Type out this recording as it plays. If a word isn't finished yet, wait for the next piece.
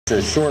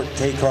A short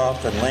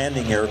takeoff and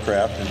landing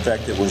aircraft. In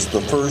fact, it was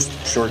the first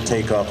short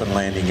takeoff and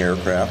landing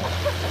aircraft.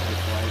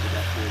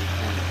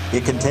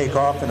 It can take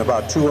off in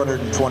about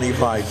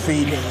 225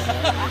 feet,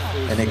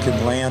 and it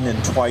can land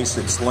in twice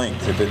its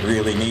length if it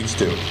really needs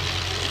to.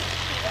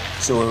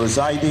 So it was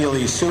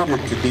ideally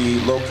suited to be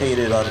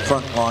located on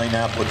frontline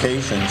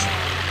applications,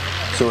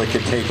 so it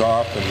could take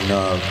off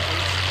and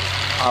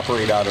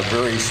operate out of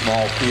very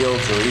small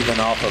fields or even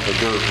off of a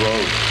dirt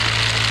road.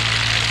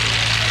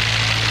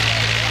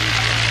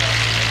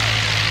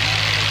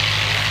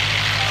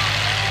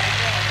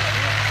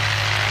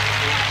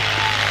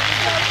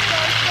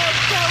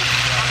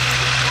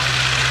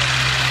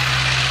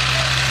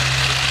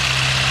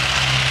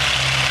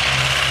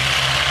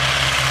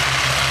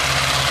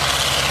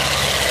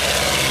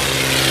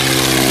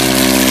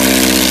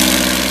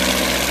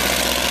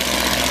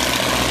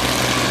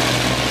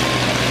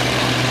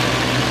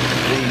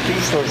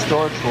 The Fiesler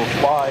Storch will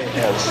fly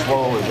as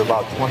slow as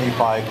about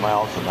 25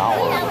 miles an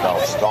hour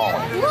without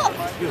stalling.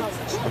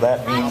 So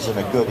that means in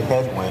a good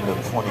headwind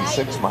of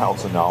 26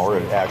 miles an hour,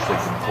 it actually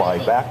can fly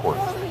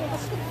backwards.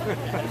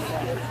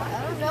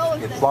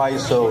 It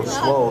flies so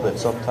slow that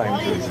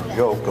sometimes there's a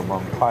joke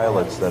among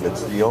pilots that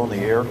it's the only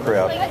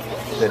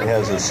aircraft that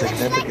has a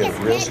significant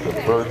risk of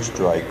bird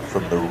strike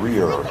from the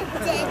rear.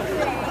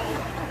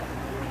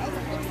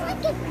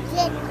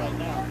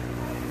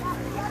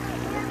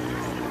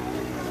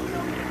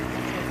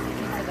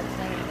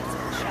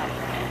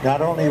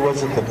 Not only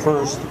was it the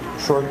first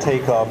short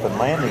takeoff and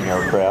landing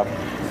aircraft,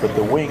 but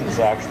the wings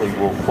actually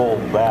will fold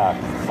back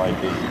like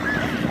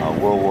a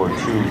World War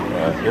II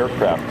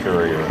aircraft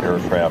carrier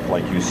aircraft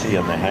like you see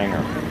in the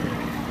hangar.